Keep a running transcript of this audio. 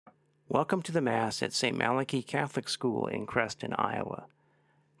Welcome to the Mass at St. Malachy Catholic School in Creston, Iowa.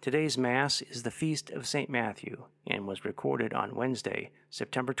 Today's Mass is the Feast of St. Matthew and was recorded on Wednesday,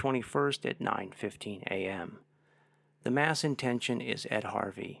 September 21st at 9:15 a.m. The Mass intention is Ed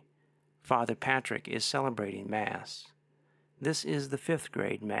Harvey. Father Patrick is celebrating Mass. This is the 5th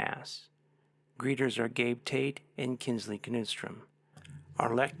grade Mass. Greeters are Gabe Tate and Kinsley Knudstrom.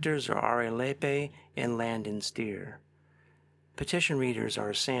 Our lectors are Ari Lepe and Landon Steer. Petition readers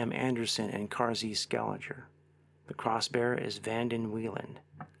are Sam Anderson and Karzi Skelliger. The crossbearer is Vanden Wieland.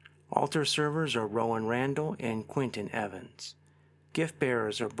 Altar servers are Rowan Randall and Quentin Evans. Gift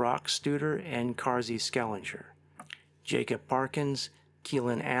bearers are Brock Studer and Karzi Skelliger. Jacob Parkins,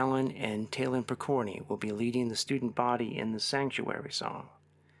 Keelan Allen, and Talon Picorni will be leading the student body in the Sanctuary Song.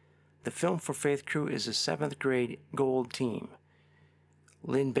 The Film for Faith crew is a 7th grade Gold team.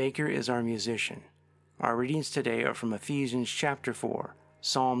 Lynn Baker is our musician. Our readings today are from Ephesians chapter 4,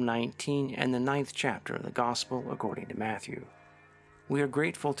 Psalm 19, and the 9th chapter of the Gospel according to Matthew. We are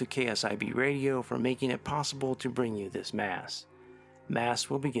grateful to KSIB Radio for making it possible to bring you this Mass. Mass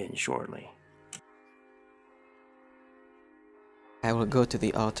will begin shortly. I will go to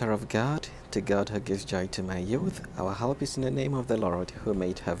the altar of God, to God who gives joy to my youth. Our help is in the name of the Lord, who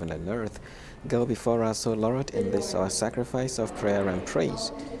made heaven and earth. Go before us, O Lord, in this our sacrifice of prayer and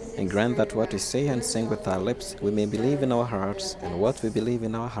praise, and grant that what we say and sing with our lips we may believe in our hearts, and what we believe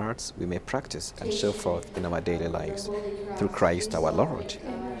in our hearts we may practice and show forth in our daily lives. Through Christ our Lord.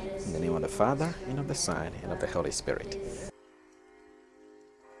 In the name of the Father, and of the Son, and of the Holy Spirit.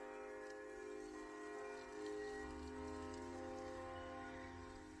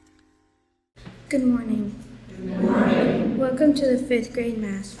 Good morning. Good morning. Welcome to the 5th grade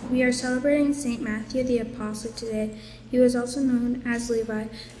Mass. We are celebrating St. Matthew the Apostle today. He was also known as Levi,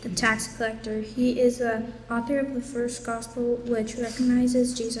 the tax collector. He is the author of the first Gospel, which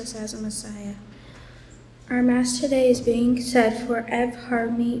recognizes Jesus as a Messiah. Our Mass today is being said for Ev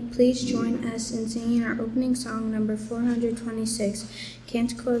Harvey. Please join us in singing our opening song, number 426,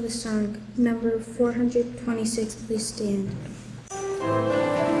 Canticle of the Song. Number 426, please stand.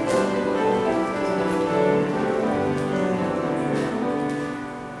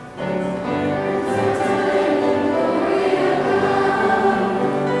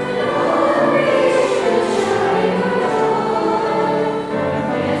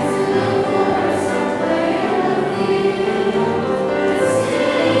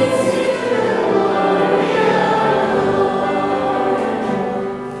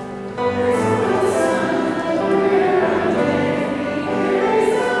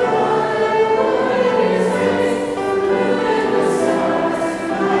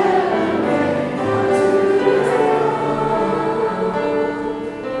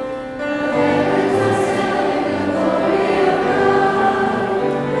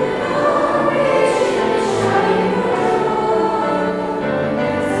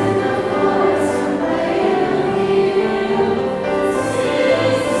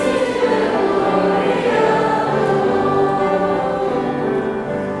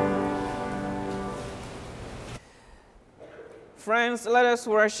 Friends, let us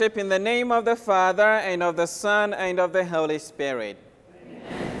worship in the name of the Father, and of the Son, and of the Holy Spirit.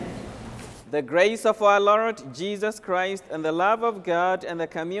 Amen. The grace of our Lord Jesus Christ, and the love of God, and the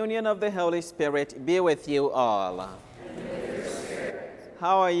communion of the Holy Spirit be with you all. And with your spirit.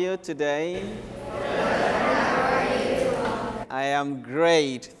 How are you today? I am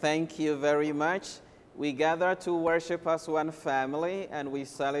great. Thank you very much. We gather to worship as one family, and we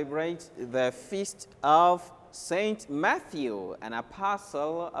celebrate the feast of Saint Matthew, an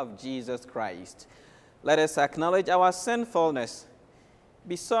apostle of Jesus Christ. Let us acknowledge our sinfulness,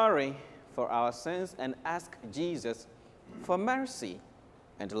 be sorry for our sins, and ask Jesus for mercy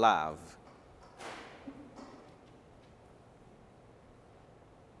and love.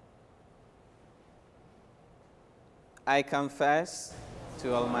 I confess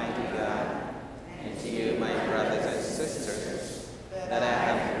to Almighty God and to you, my brothers and sisters, that I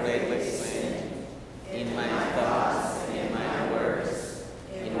have greatly sinned in my thoughts and in my words,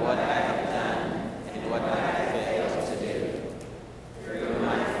 in what I have done and what I have failed to do. Through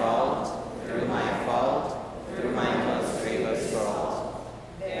my fault, through my most grievous fault.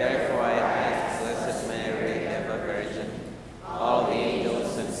 Therefore I ask Blessed Mary, ever Virgin, all the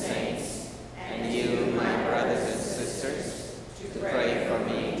angels and saints, and you, my brothers and sisters, to pray for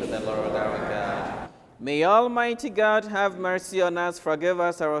me to the Lord our God. May Almighty God have mercy on us, forgive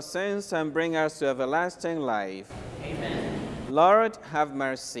us our sins, and bring us to everlasting life. Amen. Lord, have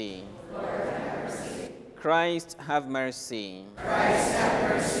mercy. Lord, have mercy. Christ, have mercy. Christ, have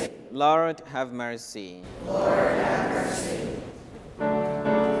mercy. Lord, have mercy. Lord, have mercy.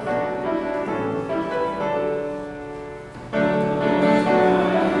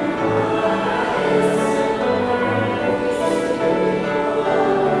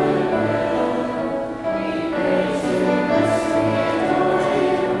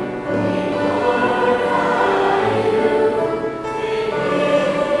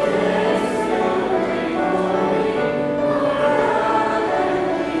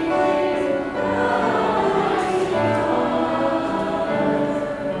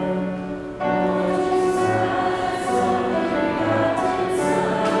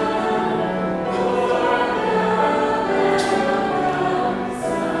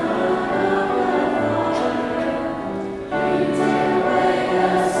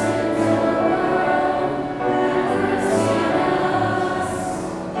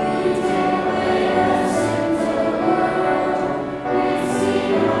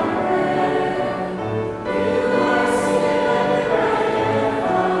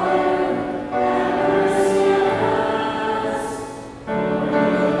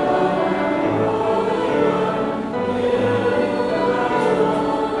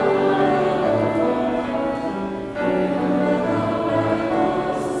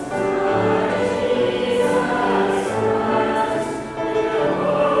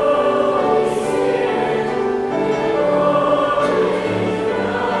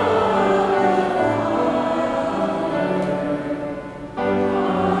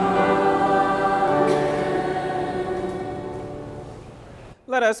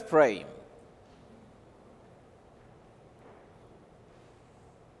 Let us pray.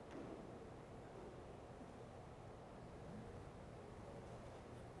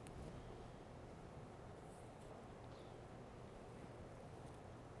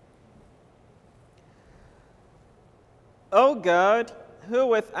 O God, who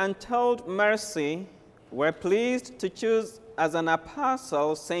with untold mercy were pleased to choose as an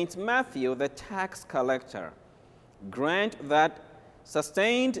apostle St. Matthew the tax collector, grant that,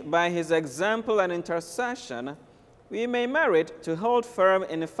 sustained by his example and intercession, we may merit to hold firm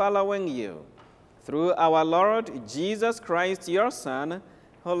in following you. Through our Lord Jesus Christ, your Son,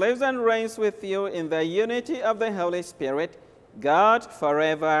 who lives and reigns with you in the unity of the Holy Spirit, God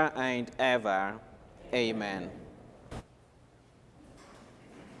forever and ever. Amen.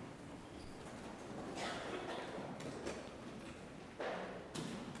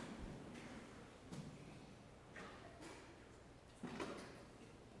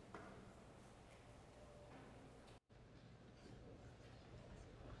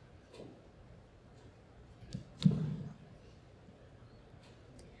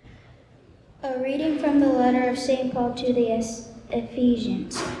 A reading from the letter of St. Paul to the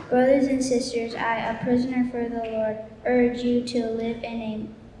Ephesians. Brothers and sisters, I, a prisoner for the Lord, urge you to live in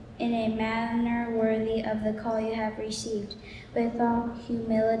a manner worthy of the call you have received, with all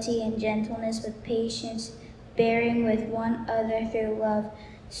humility and gentleness, with patience, bearing with one another through love,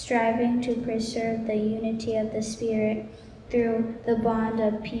 striving to preserve the unity of the Spirit through the bond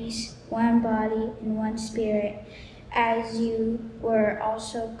of peace, one body and one Spirit, as you were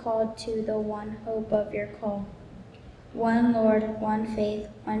also called to the one hope of your call. One Lord, one faith,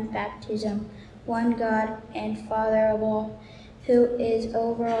 one baptism, one God and Father of all, who is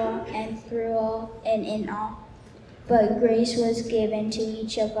over all and through all and in all. But grace was given to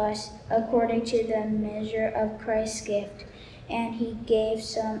each of us according to the measure of Christ's gift, and he gave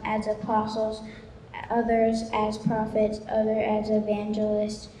some as apostles, others as prophets, others as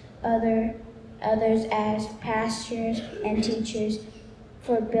evangelists, others as pastors and teachers,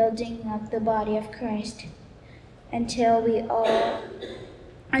 for building up the body of Christ, until we all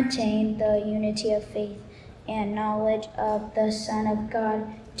attain the unity of faith and knowledge of the Son of God,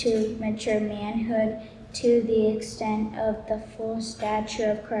 to mature manhood, to the extent of the full stature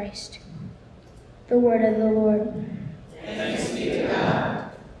of Christ. The word of the Lord. Thanks be to God.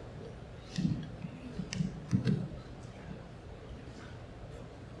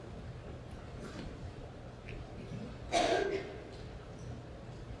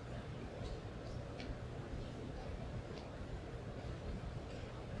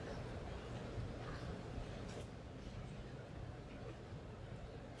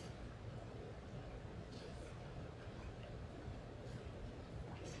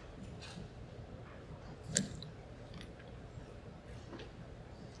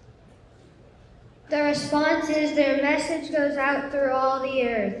 The response is, their message goes out through all the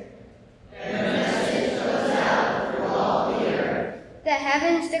earth. Their message goes out through all the earth. The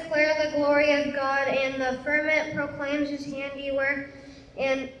heavens declare the glory of God, and the firmament proclaims his handiwork,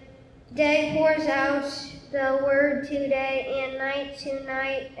 and day pours out the word to day, and night to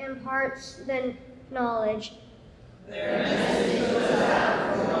night imparts the knowledge. Their message goes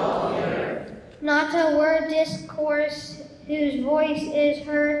out through all the earth. Not a word discourse whose voice is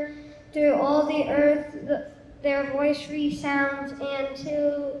heard through all the earth, their voice resounds, and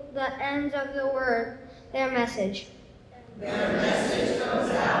to the ends of the world, their message. Their message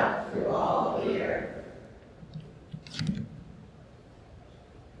goes out through all the earth.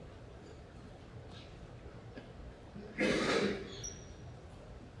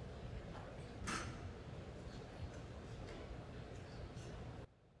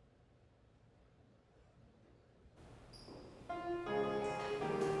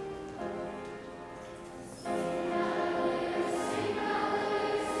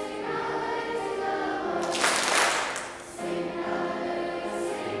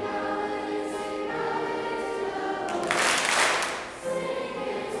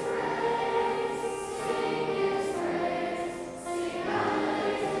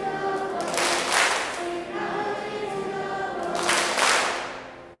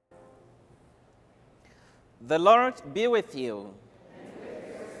 The Lord be with you. And with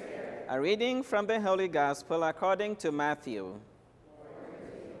your spirit. A reading from the Holy Gospel according to Matthew.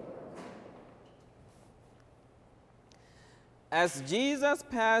 As Jesus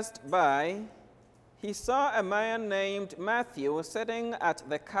passed by, he saw a man named Matthew sitting at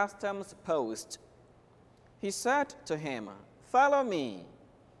the customs post. He said to him, "Follow me."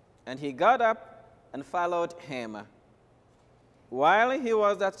 And he got up and followed him. While he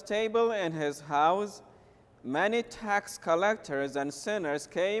was at table in his house, many tax collectors and sinners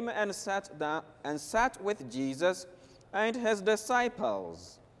came and sat with Jesus and his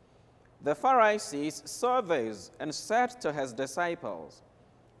disciples. The Pharisees saw this and said to his disciples,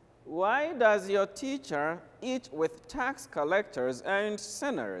 "Why does your teacher eat with tax collectors and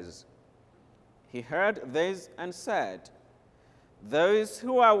sinners?" He heard this and said, "Those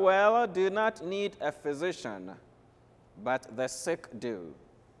who are well do not need a physician, but the sick do.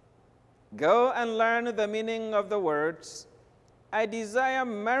 Go and learn the meaning of the words, 'I desire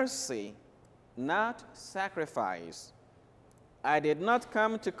mercy, not sacrifice.' I did not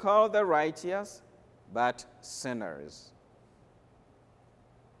come to call the righteous, but sinners."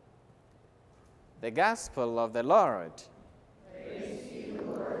 The Gospel of the Lord. Praise to you,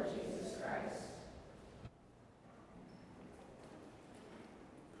 Lord Jesus Christ.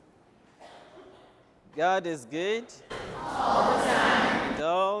 God is good. All the time. And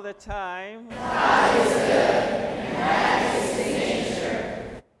all the time. God is good, and that is his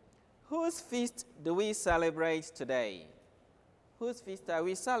nature. Whose feast do we celebrate today? Whose feast are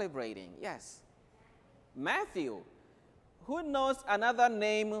we celebrating? Yes. Matthew. Who knows another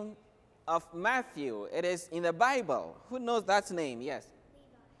name of Matthew? It is in the Bible. Who knows that name? Yes.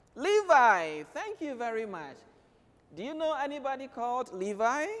 Levi. Thank you very much. Do you know anybody called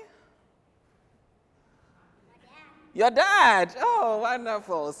Levi? Your dad. Oh,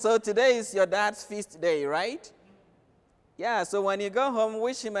 wonderful. So today is your dad's feast day, right? Yeah, so when you go home,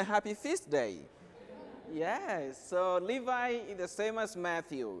 wish him a happy feast day. Yes, so Levi is the same as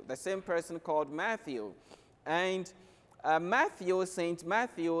Matthew, the same person called Matthew. And Saint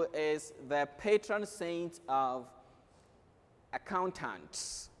Matthew is the patron saint of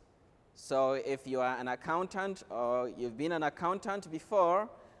accountants. So if you are an accountant or you've been an accountant before,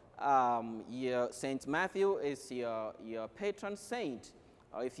 Saint Matthew is your patron saint.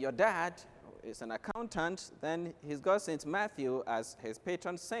 Or if your dad is an accountant, then he's got Saint Matthew as his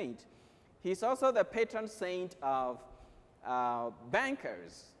patron saint. He's also the patron saint of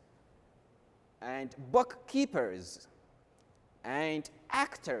bankers and bookkeepers and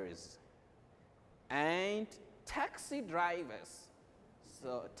actors and taxi drivers.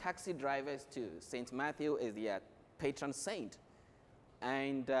 So taxi drivers too. Saint Matthew is their patron saint.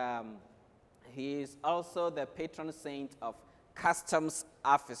 And he is also the patron saint of customs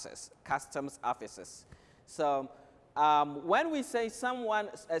officers. So when we say someone,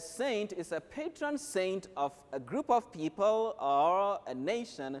 a saint is a patron saint of a group of people or a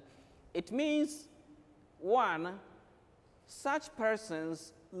nation, it means, one, such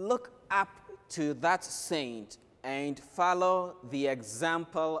persons look up to that saint and follow the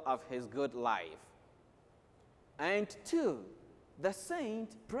example of his good life. And two, the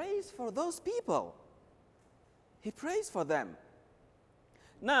saint prays for those people. He prays for them.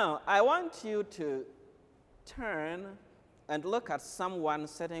 Now, I want you to turn and look at someone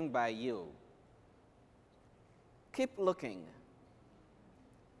sitting by you. Keep looking.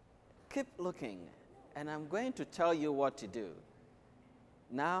 Keep looking. And I'm going to tell you what to do.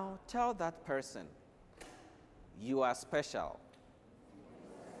 Now, tell that person, you are special.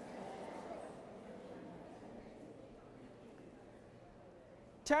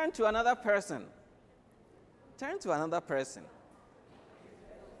 Turn to another person. Turn to another person.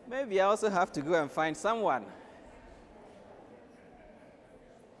 Maybe I also have to go and find someone.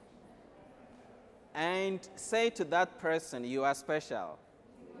 And say to that person, you are special.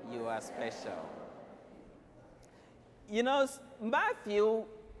 You are special. You know, Matthew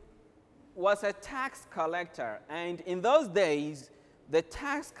was a tax collector, and in those days, the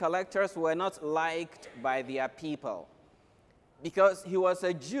tax collectors were not liked by their people because he was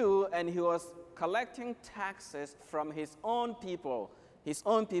a Jew and he was collecting taxes from his own people,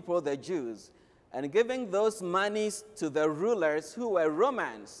 the Jews, and giving those monies to the rulers who were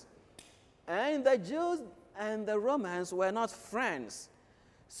Romans. And the Jews and the Romans were not friends.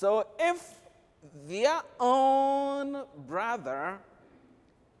 So if their own brother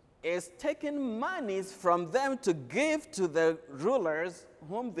is taking monies from them to give to the rulers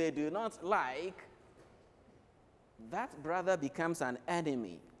whom they do not like, that brother becomes an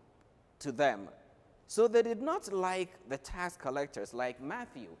enemy to them. So they did not like the tax collectors like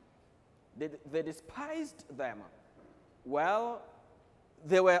Matthew. They despised them. Well,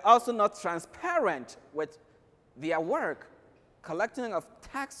 they were also not transparent with their work, collecting of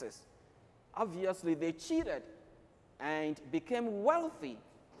taxes. Obviously, they cheated and became wealthy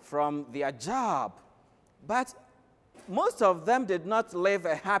from their job. But most of them did not live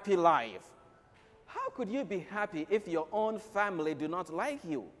a happy life. How could you be happy if your own family do not like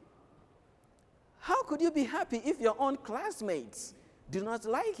you? How could you be happy if your own classmates do not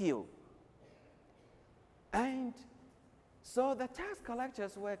like you? And so the tax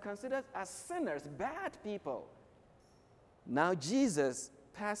collectors were considered as sinners, bad people. Now Jesus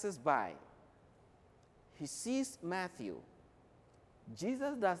passes by. He sees Matthew.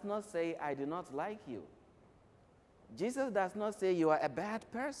 Jesus does not say, I do not like you. Jesus does not say you are a bad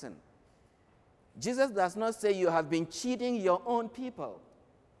person. Jesus does not say you have been cheating your own people.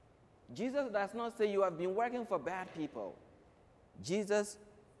 Jesus does not say you have been working for bad people. Jesus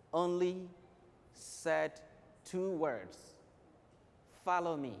only said two words,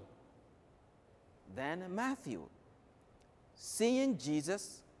 follow me. Then Matthew, seeing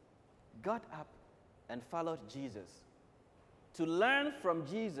Jesus, got up and followed Jesus. To learn from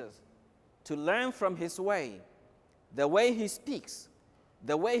Jesus, to learn from his way, the way he speaks,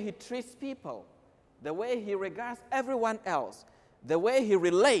 the way he treats people, the way he regards everyone else, the way he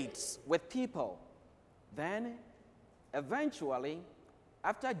relates with people. Then, eventually,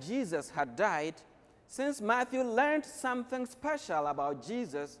 after Jesus had died, since Matthew learned something special about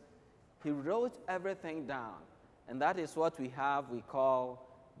Jesus, he wrote everything down. And that is what we call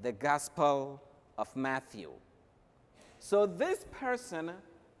the Gospel of Matthew. So this person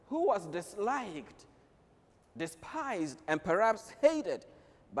who was disliked, despised, and perhaps hated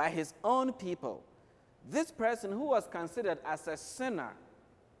by his own people, this person who was considered as a sinner,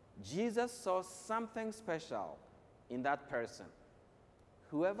 Jesus saw something special in that person.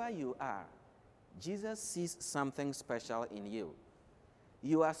 Whoever you are, Jesus sees something special in you.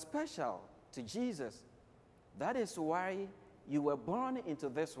 You are special to Jesus. That is why you were born into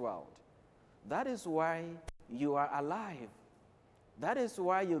this world. That is why you are alive. That is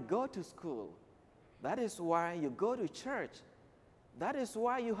why you go to school. That is why you go to church. That is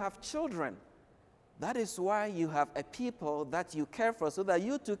why you have children. That is why you have a people that you care for, so that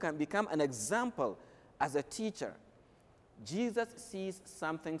you too can become an example as a teacher. Jesus sees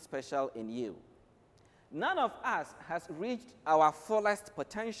something special in you. None of us has reached our fullest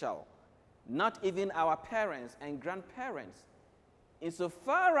potential, not even our parents and grandparents.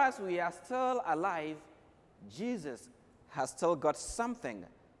 Insofar as we are still alive, Jesus has still got something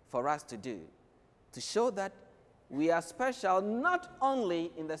for us to do, to show that we are special not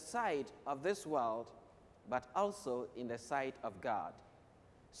only in the sight of this world, but also in the sight of God.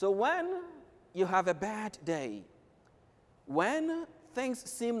 So when you have a bad day, when things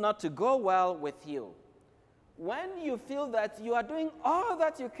seem not to go well with you, when you feel that you are doing all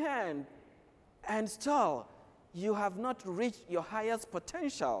that you can and still you have not reached your highest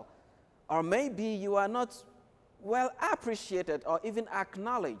potential, or maybe you are not well appreciated or even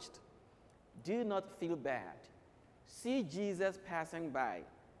acknowledged, do not feel bad. See Jesus passing by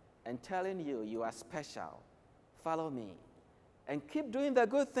and telling you you are special. Follow me. And keep doing the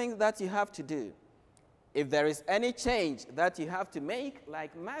good things that you have to do. If there is any change that you have to make,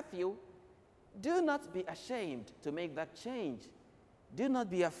 like Matthew, do not be ashamed to make that change. Do not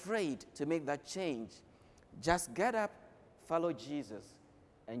be afraid to make that change. Just get up, follow Jesus,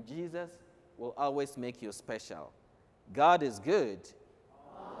 and Jesus will always make you special. God is good.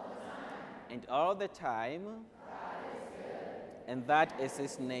 All the time. And all the time. God is good. And that is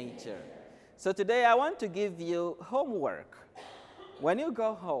his nature. So today I want to give you homework. When you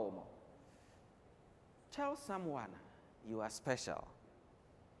go home, tell someone you are special.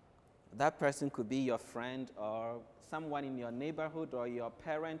 That person could be your friend or someone in your neighborhood or your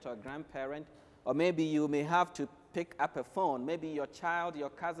parent or grandparent, or maybe you may have to pick up a phone. Maybe your child, your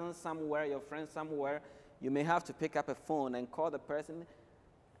cousin somewhere, your friend somewhere, you may have to pick up a phone and call the person,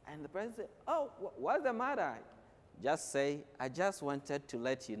 and the person says, oh, what's the matter? Just say, I just wanted to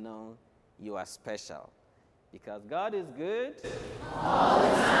let you know you are special. Because God is good. All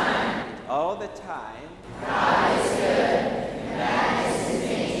the time. All the time. God is good. That is his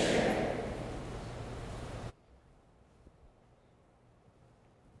nature.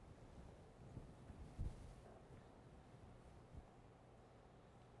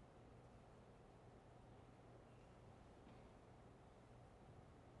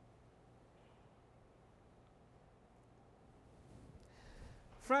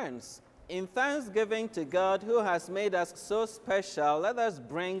 Friends, in thanksgiving to God who has made us so special, let us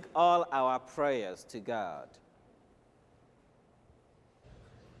bring all our prayers to God.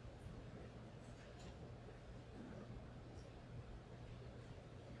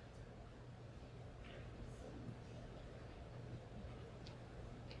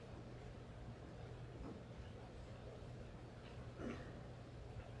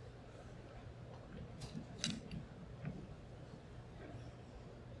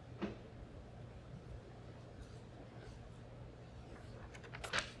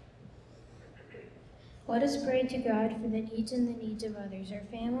 Let us pray to God for the needs and the needs of others, our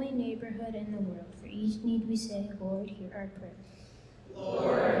family, neighborhood, and the world. For each need we say, Lord, hear our prayer.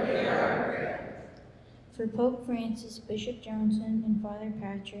 Lord, hear our prayer. For Pope Francis, Bishop Johnson, and Father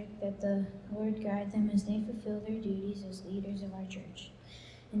Patrick, that the Lord guide them as they fulfill their duties as leaders of our church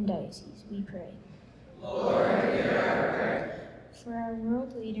and diocese, we pray. Lord, hear our prayer. For our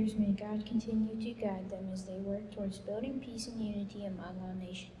world leaders, may God continue to guide them as they work towards building peace and unity among all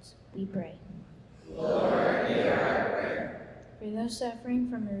nations, we pray. Lord, hear our prayer. For those suffering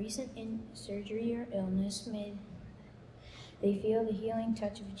from a recent surgery or illness, may they feel the healing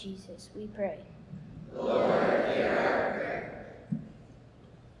touch of Jesus, we pray. Lord, hear our prayer.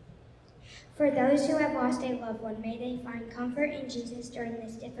 For those who have lost a loved one, may they find comfort in Jesus during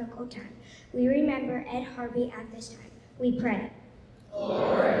this difficult time. We remember Ed Harvey at this time, we pray.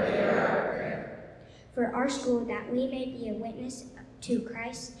 Lord, hear our prayer. For our school, that we may be a witness to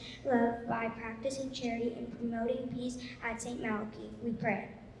Christ's love by practicing charity and promoting peace at St. Malachy, we pray.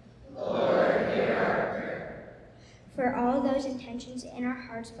 Lord, hear our prayer. For all those intentions in our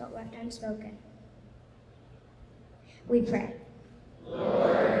hearts but left unspoken, we pray.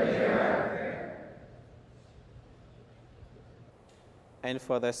 Lord, hear our prayer. And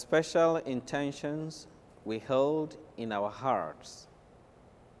for the special intentions we hold in our hearts.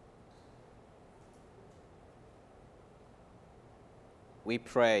 We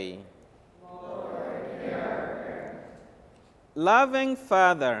pray. Lord, hear our prayer. Loving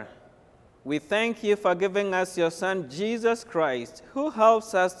Father, we thank you for giving us your Son, Jesus Christ, who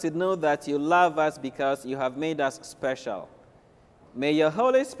helps us to know that you love us because you have made us special. May your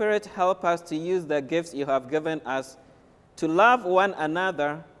Holy Spirit help us to use the gifts you have given us to love one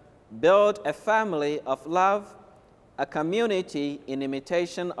another, build a family of love, a community in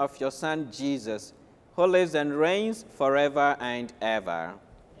imitation of your Son, Jesus, who lives and reigns forever and ever.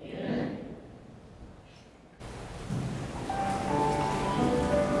 Amen.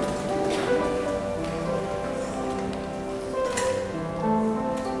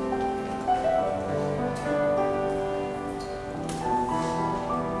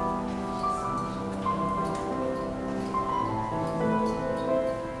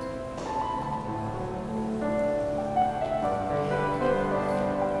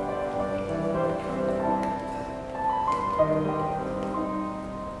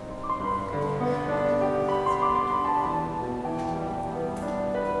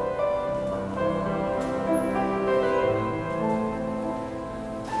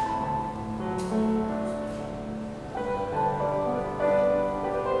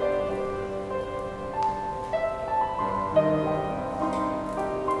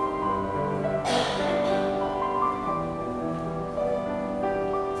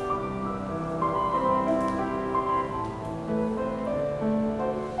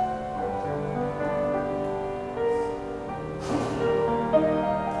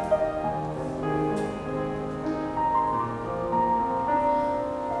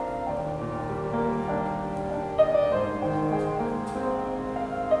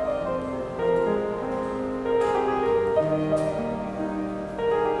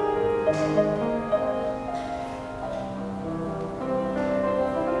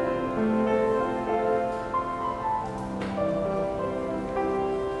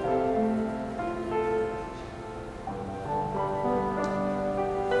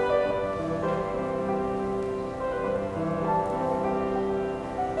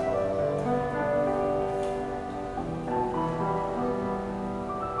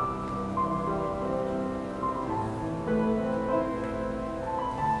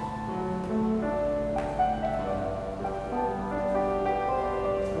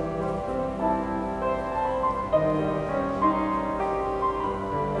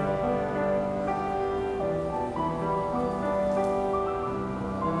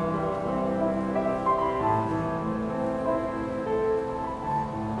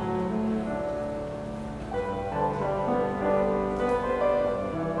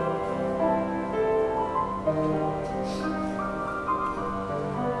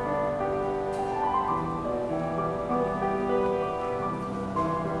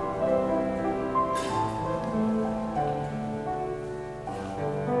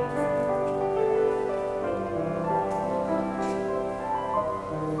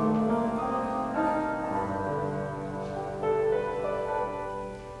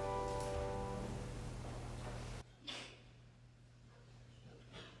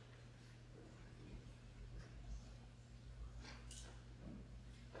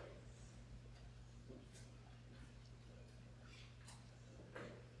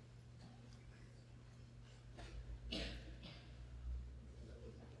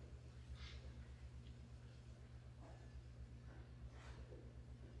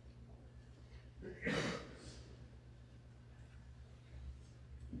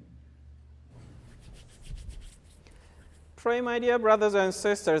 Pray, my dear brothers and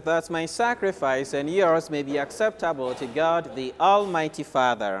sisters, that my sacrifice and yours may be acceptable to God, the Almighty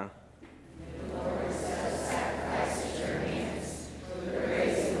Father.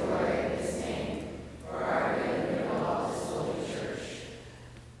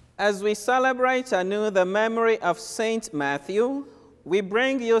 As we celebrate anew the memory of Saint Matthew, we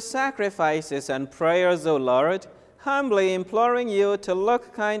bring you sacrifices and prayers, O Lord, humbly imploring you to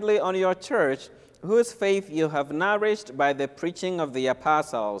look kindly on your church, whose faith you have nourished by the preaching of the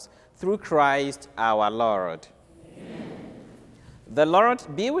apostles, through Christ our Lord. Amen. The Lord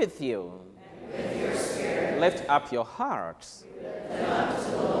be with you. And with your spirit. Lift up your hearts. Up to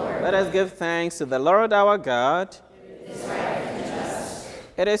the Lord. Let us give thanks to the Lord our God. It is right and just.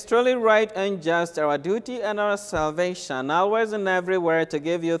 It is truly right and just, our duty and our salvation, always and everywhere to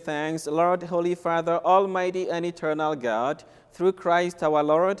give you thanks, Lord, Holy Father, Almighty and eternal God, through Christ our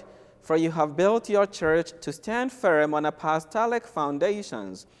Lord. For you have built your church to stand firm on apostolic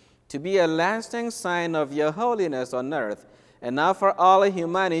foundations, to be a lasting sign of your holiness on earth, and now for all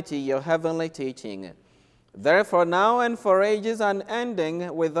humanity your heavenly teaching. Therefore now and for ages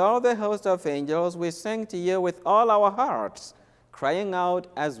unending, with all the host of angels, we sing to you with all our hearts, crying out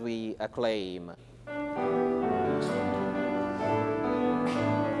as we acclaim.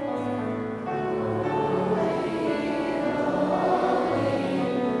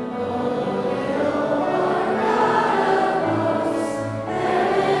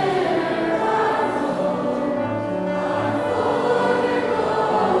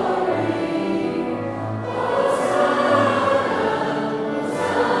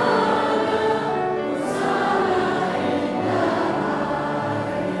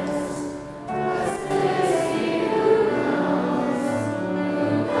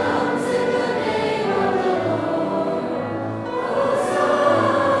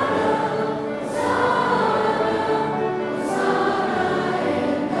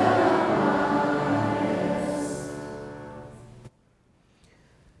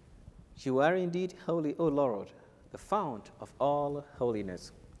 You are indeed holy, O Lord, the fount of all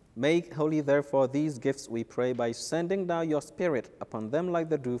holiness. Make holy, therefore, these gifts, we pray, by sending down your Spirit upon them like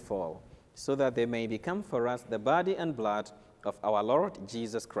the dewfall, so that they may become for us the body and blood of our Lord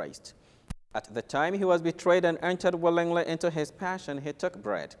Jesus Christ. At the time he was betrayed and entered willingly into his passion, he took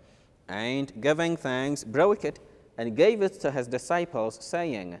bread, and giving thanks, broke it, and gave it to his disciples,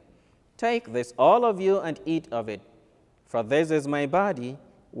 saying, "Take this, all of you, and eat of it, for this is my body,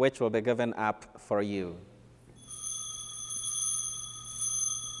 which will be given up for you."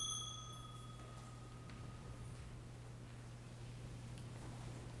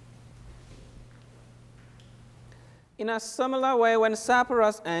 In a similar way, when supper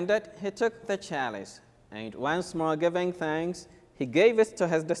was ended, he took the chalice, and once more giving thanks, he gave it to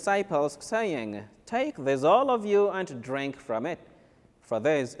his disciples, saying, "Take this, all of you, and drink from it, for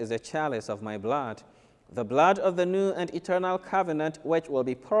this is a chalice of my blood, the blood of the new and eternal covenant, which will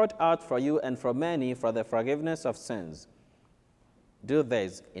be poured out for you and for many for the forgiveness of sins. Do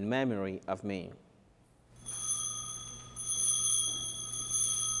this in memory of me."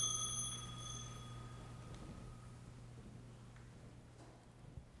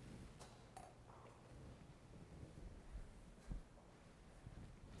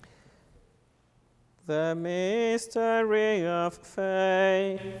 The mystery of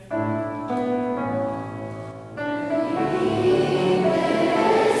faith.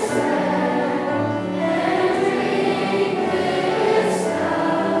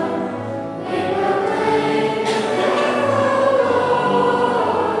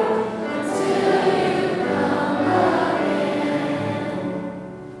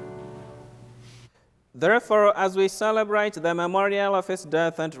 Therefore, as we celebrate the memorial of his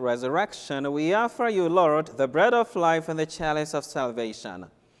death and resurrection, we offer you, Lord, the bread of life and the chalice of salvation,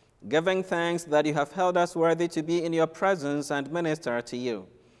 giving thanks that you have held us worthy to be in your presence and minister to you.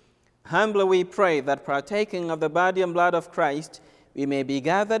 Humbly we pray that, partaking of the body and blood of Christ, we may be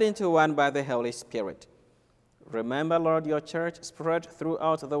gathered into one by the Holy Spirit. Remember, Lord, your church spread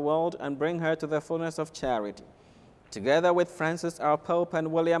throughout the world, and bring her to the fullness of charity, together with Francis our Pope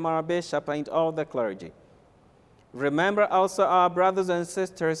and William our Bishop and all the clergy. Remember also our brothers and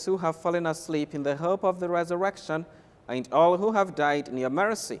sisters who have fallen asleep in the hope of the resurrection, and all who have died in your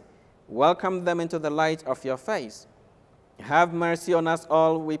mercy. Welcome them into the light of your face. Have mercy on us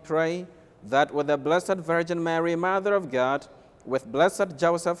all, we pray, that with the Blessed Virgin Mary, Mother of God, with blessed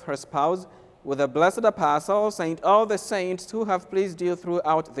Joseph, her spouse, with the blessed apostles and all the saints who have pleased you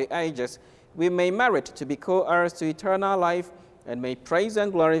throughout the ages, we may merit to be co-heirs to eternal life, and may praise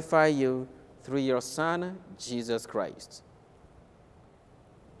and glorify you through your Son, Jesus Christ.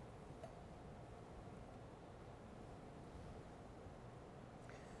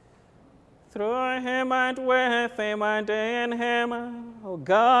 Through him and with him and in him, O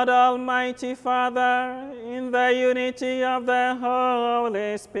God Almighty Father, in the unity of the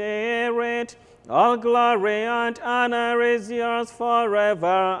Holy Spirit, all glory and honor is yours forever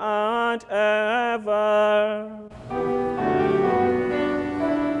and ever.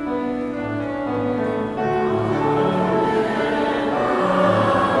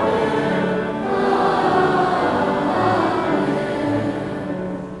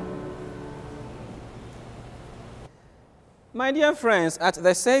 My dear friends, at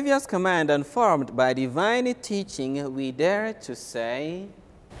the Savior's command and formed by divine teaching, we dare to say,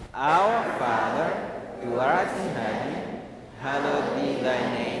 Our Father, who art in heaven, hallowed be thy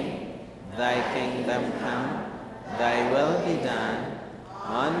name. Thy kingdom come, thy will be done,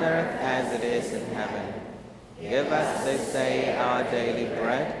 on earth as it is in heaven. Give us this day our daily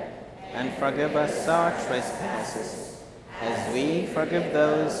bread, and forgive us our trespasses, as we forgive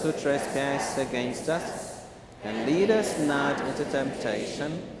those who trespass against us. And lead us not into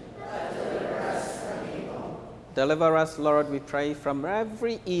temptation, but deliver us from evil. Deliver us, Lord, we pray, from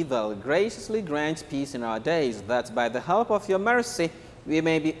every evil. Graciously grant peace in our days, that by the help of your mercy we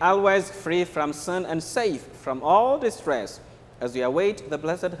may be always free from sin and safe from all distress, as we await the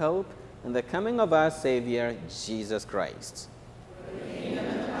blessed hope and the coming of our Savior, Jesus Christ.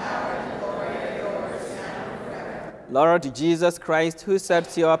 Lord Jesus Christ, who said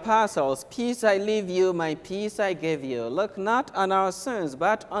to your apostles, Peace I leave you, my peace I give you, look not on our sins,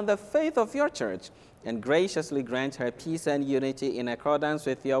 but on the faith of your church, and graciously grant her peace and unity in accordance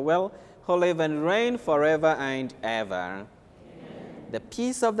with your will, who live and reign forever and ever. Amen. The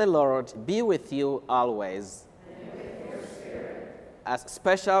peace of the Lord be with you always. And with your spirit. As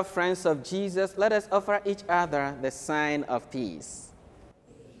special friends of Jesus, let us offer each other the sign of peace.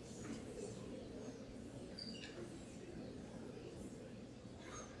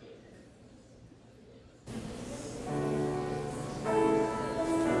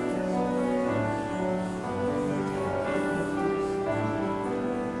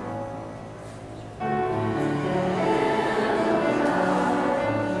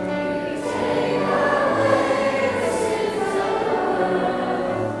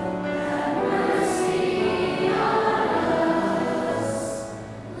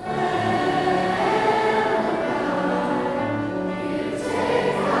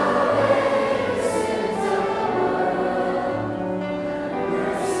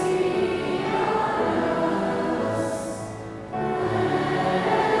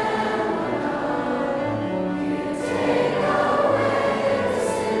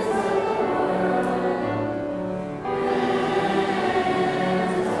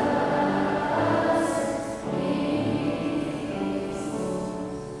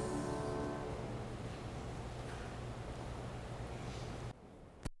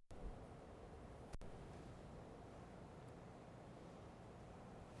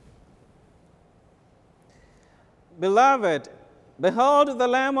 Beloved, behold the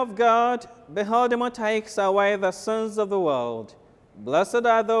Lamb of God, behold him who takes away the sins of the world. Blessed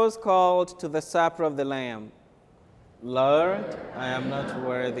are those called to the supper of the Lamb. Lord, I am not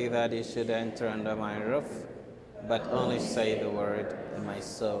worthy that you should enter under my roof, but only say the word, and my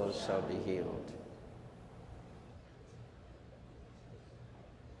soul shall be healed.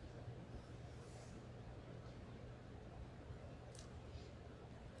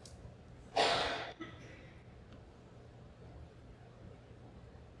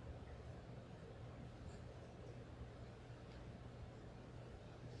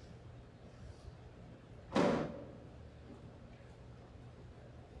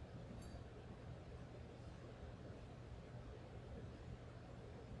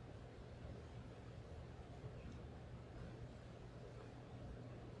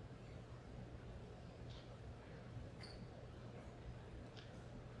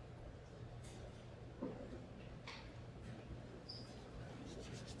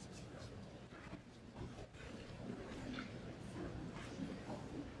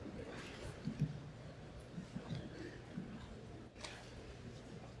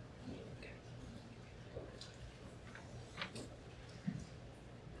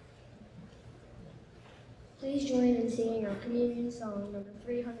 Please join in singing our communion song, number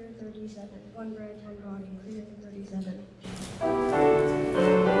 337, One Bread, One Body, 337.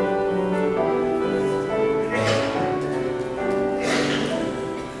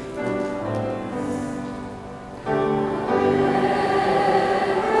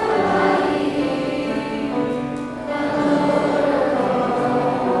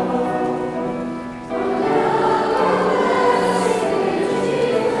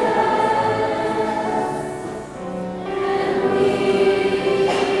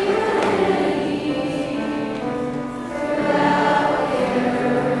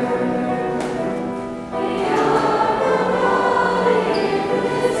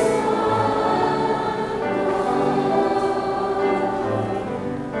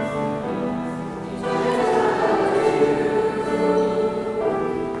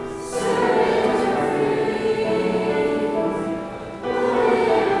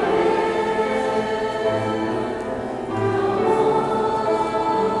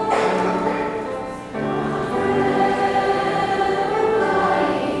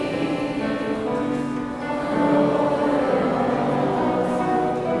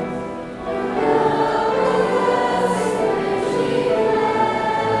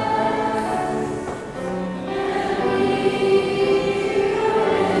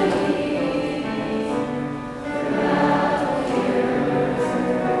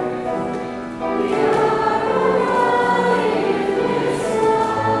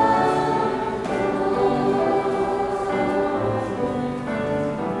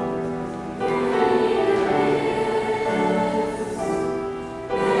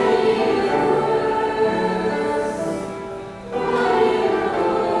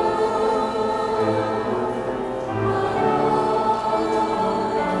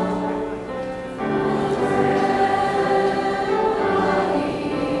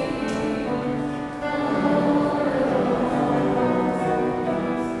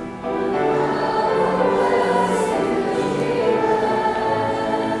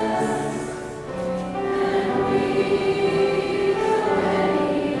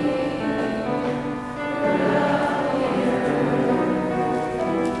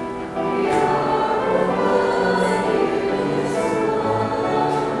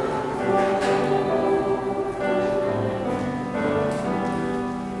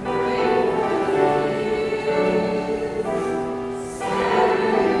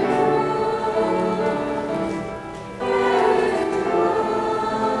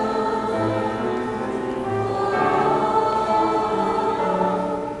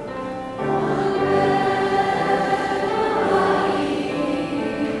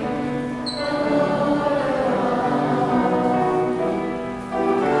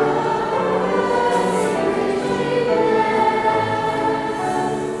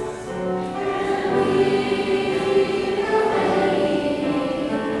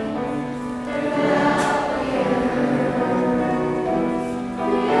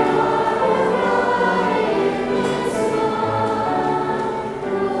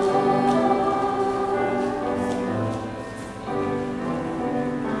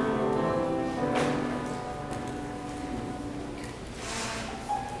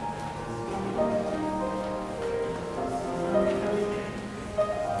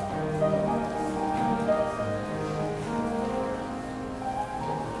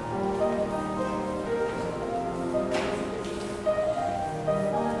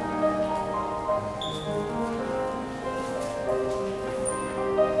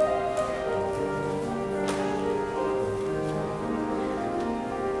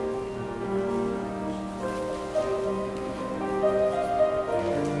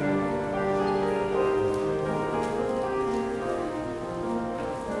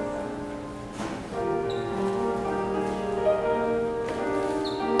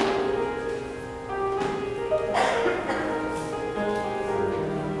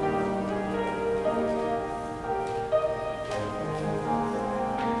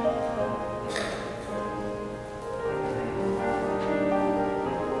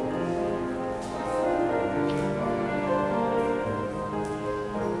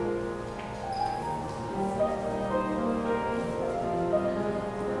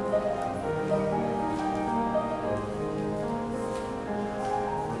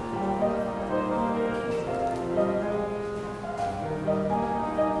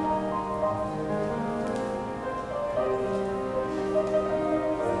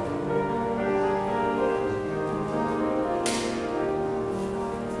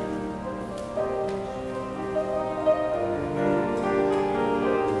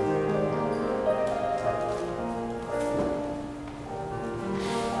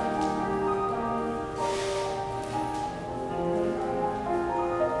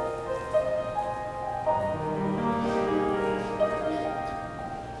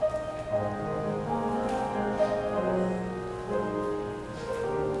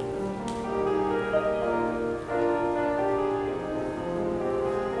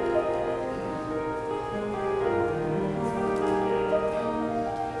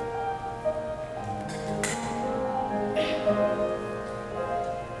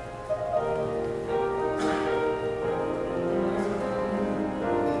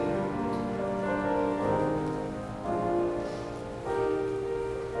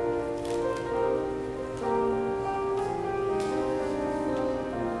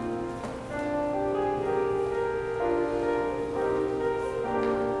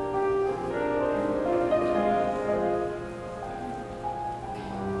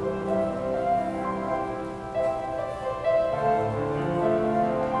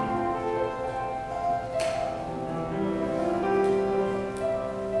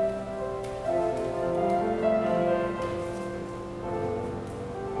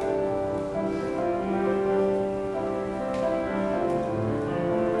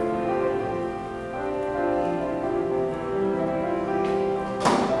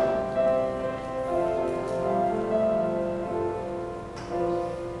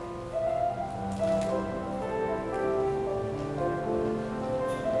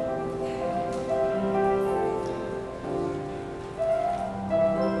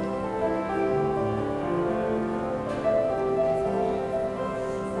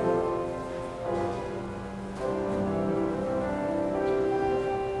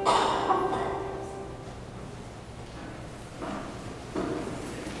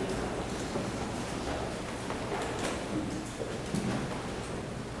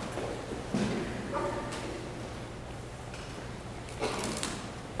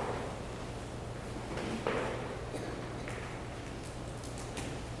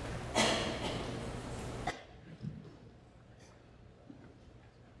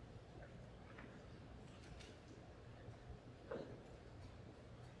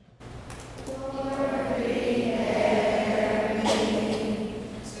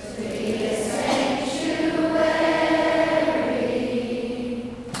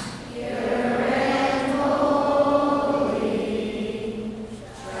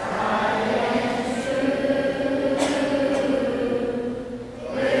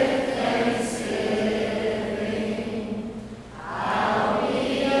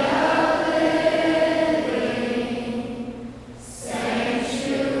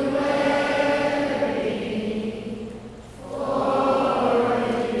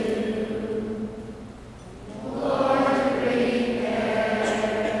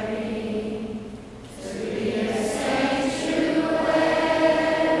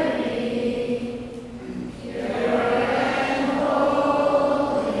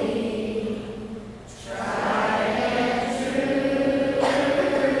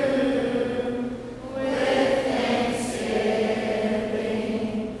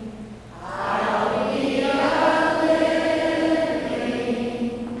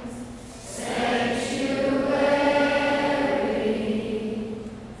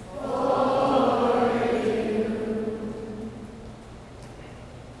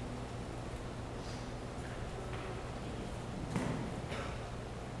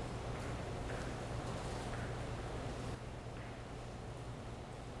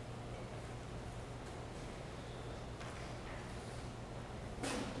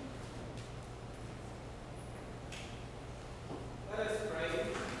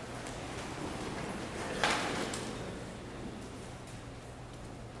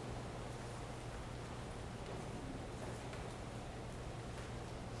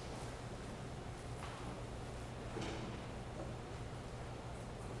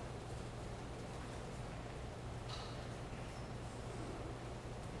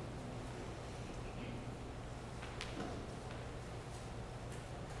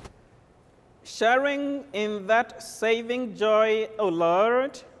 sharing in that saving joy, O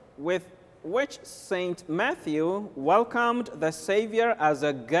Lord, with which St. Matthew welcomed the Savior as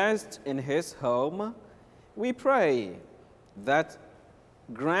a guest in his home, we pray that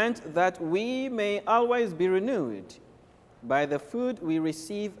grant that we may always be renewed by the food we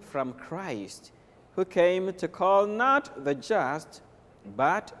receive from Christ, who came to call not the just,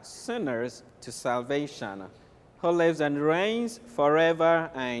 but sinners to salvation, who lives and reigns forever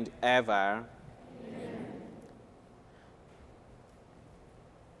and ever. Amen.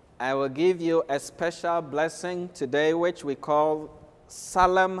 I will give you a special blessing today, which we call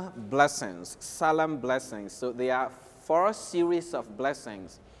solemn blessings. Solemn blessings. So there are 4 series of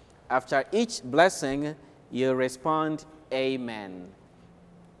blessings. After each blessing, you respond, Amen.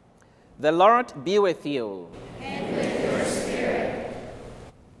 The Lord be with you. And with your spirit.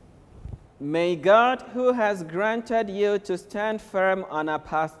 May God, who has granted you to stand firm on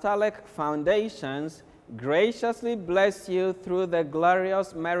apostolic foundations, graciously bless you through the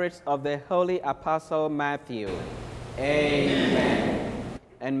glorious merits of the Holy Apostle Matthew. Amen.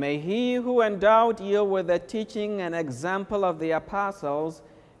 And may he who endowed you with the teaching and example of the apostles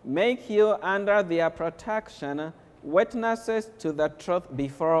make you under their protection witnesses to the truth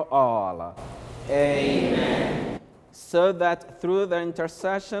before all. Amen. So that through the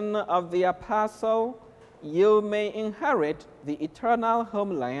intercession of the apostle, you may inherit the eternal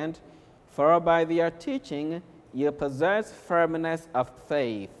homeland, for by their teaching you possess firmness of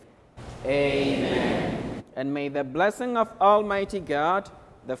faith. Amen. And may the blessing of Almighty God,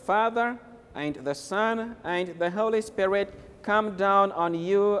 the Father, and the Son, and the Holy Spirit come down on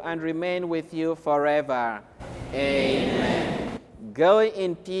you and remain with you forever. Amen. Go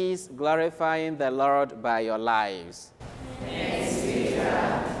in peace, glorifying the Lord by your lives. Thanks be to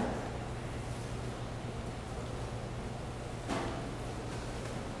God.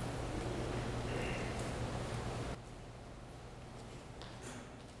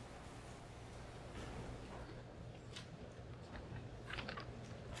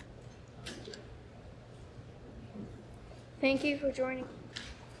 Thank you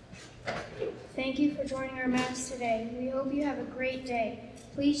for joining our Mass today. We hope you have a great day.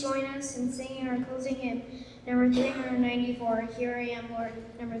 Please join us in singing our closing hymn, number 394, Here I Am, Lord,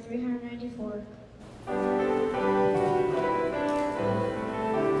 number 394.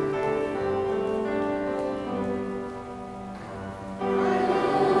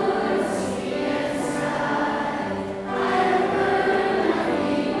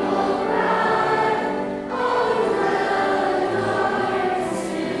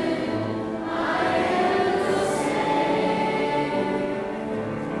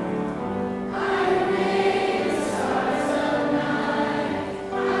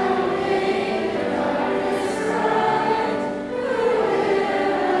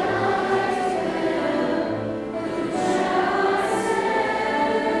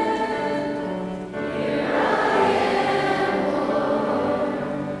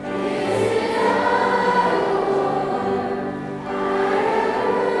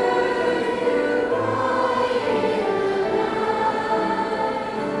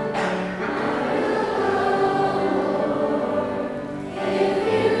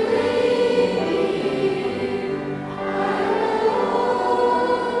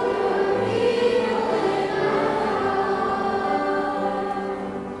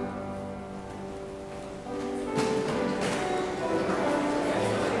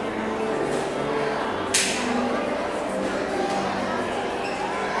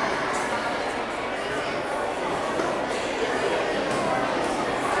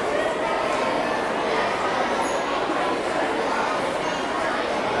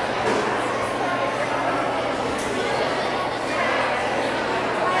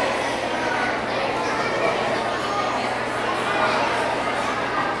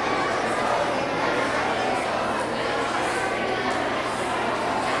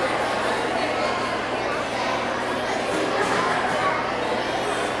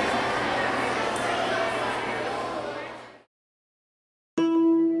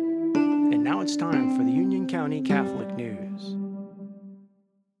 And now it's time for the Union County Catholic News.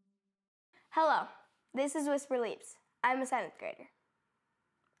 Hello, this is Whisper Leaps. I'm a 7th grader.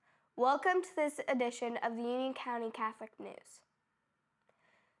 Welcome to this edition of the Union County Catholic News.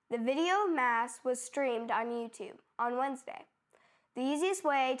 The video of Mass was streamed on YouTube on Wednesday. The easiest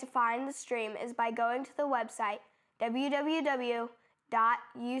way to find the stream is by going to the website www.uccat.org.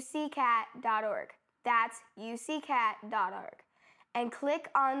 That's uccat.org. And click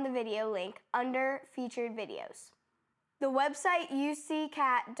on the video link under Featured Videos. The website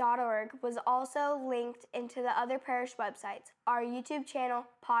uccat.org was also linked into the other parish websites, our YouTube channel,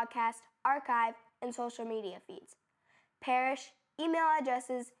 podcast, archive, and social media feeds. Parish, email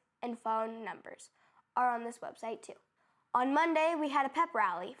addresses, and phone numbers are on this website too. On Monday, we had a pep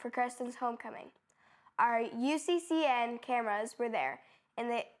rally for Creston's homecoming. Our UCCN cameras were there in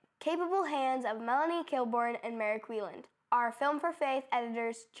the capable hands of Melanie Kilborn and Merrick Wieland. Our Film for Faith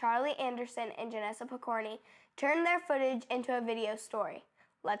editors, Charlie Anderson and Janessa Picorni, turned their footage into a video story.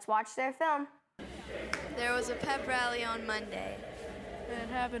 Let's watch their film. There was a pep rally on Monday. And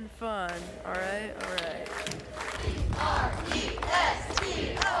having fun, all right? R-E-S-T-O-N.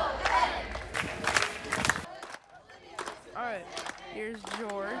 All right, here's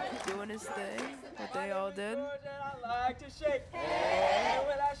George doing his thing, what they all did. George and I like to shake. Hey. And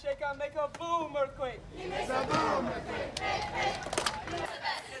when I shake, I make a boom earthquake. He makes a boom earthquake. Hey, hey.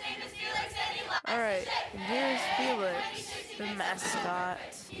 All right, and here's Felix, the mascot,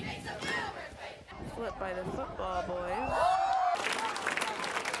 flipped by the football boys.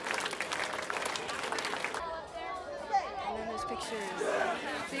 And then there's pictures.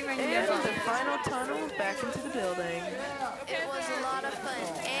 And the final tunnel back into the building. It was a lot of fun,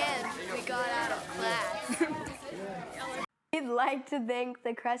 and we got out of class. We'd like to thank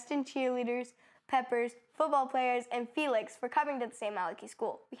the Creston cheerleaders, Peppers, football players, and Felix for coming to the St. Malachy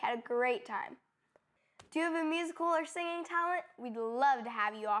School. We had a great time. Do you have a musical or singing talent? We'd love to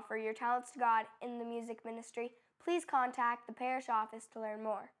have you offer your talents to God in the music ministry. Please contact the parish office to learn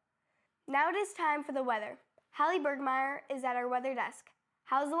more. Now it is time for the weather. Hallie Bergmeyer is at our weather desk.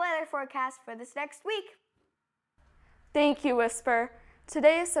 How's the weather forecast for this next week? Thank you, Whisper.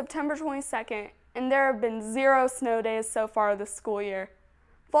 Today is September 22nd, and there have been 0 snow days so far this school year.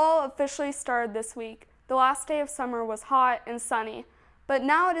 Fall officially started this week. The last day of summer was hot and sunny, but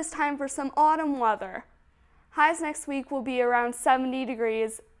now it is time for some autumn weather. Highs next week will be around 70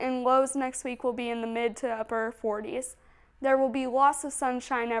 degrees, and lows next week will be in the mid to upper 40s. There will be lots of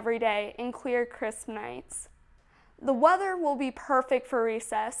sunshine every day and clear, crisp nights. The weather will be perfect for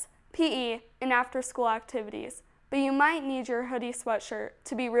recess, PE, and after-school activities, but you might need your hoodie sweatshirt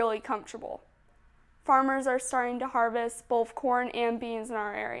to be really comfortable. Farmers are starting to harvest both corn and beans in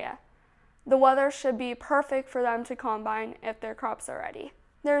our area. The weather should be perfect for them to combine if their crops are ready.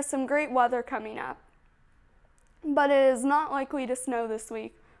 There is some great weather coming up, but it is not likely to snow this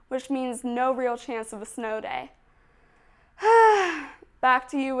week, which means no real chance of a snow day. Back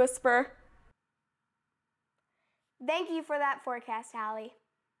to you, Whisper. Thank you for that forecast, Hallie.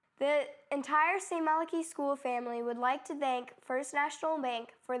 The entire St. Malachy School family would like to thank First National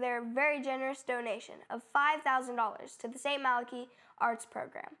Bank for their very generous donation of $5,000 to the St. Malachy Arts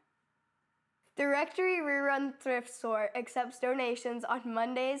Program. The Rectory Rerun Thrift Store accepts donations on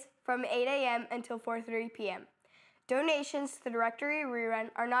Mondays from 8 a.m. until 4:30 p.m. Donations to the Rectory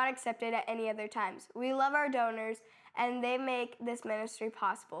Rerun are not accepted at any other times. We love our donors, and they make this ministry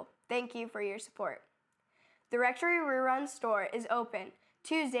possible. Thank you for your support. The Rectory Rerun store is open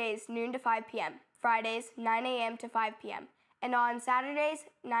Tuesdays, noon to 5 p.m., Fridays, 9 a.m. to 5 p.m., and on Saturdays,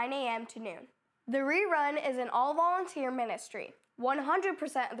 9 a.m. to noon. The Rerun is an all-volunteer ministry.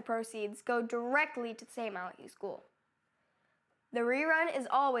 100% of the proceeds go directly to St. Malachy School. The Rerun is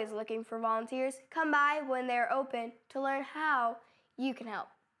always looking for volunteers. Come by when they are open to learn how you can help.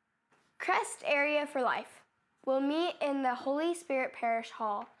 Crest Area for Life will meet in the Holy Spirit Parish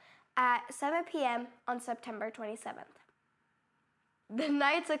Hall at 7 p.m. on September 27th. The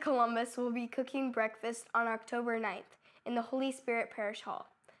Knights of Columbus will be cooking breakfast on October 9th in the Holy Spirit Parish Hall.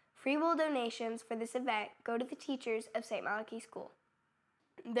 Free will donations for this event go to the teachers of St. Malachy School.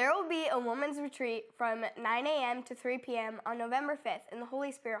 There will be a women's retreat from 9 a.m. to 3 p.m. on November 5th in the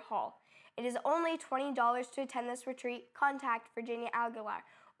Holy Spirit Hall. It is only $20 to attend this retreat. Contact Virginia Aguilar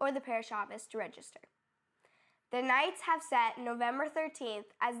or the parish office to register. The Knights have set November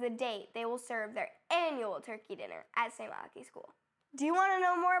 13th as the date they will serve their annual turkey dinner at St. Malachy School. Do you want to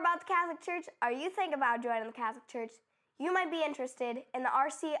know more about the Catholic Church? Or you think about joining the Catholic Church? You might be interested in the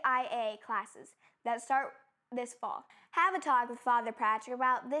RCIA classes that start this fall. Have a talk with Father Patrick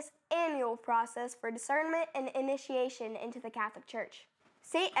about this annual process for discernment and initiation into the Catholic Church.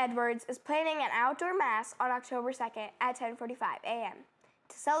 St. Edward's is planning an outdoor Mass on October 2nd at 10:45 a.m.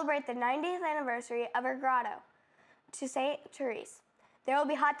 to celebrate the 90th anniversary of her grotto to St. Therese. There will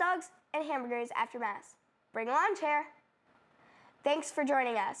be hot dogs and hamburgers after Mass. Bring a lawn chair. Thanks for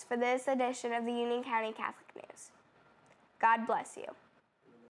joining us for this edition of the Union County Catholic News. God bless you.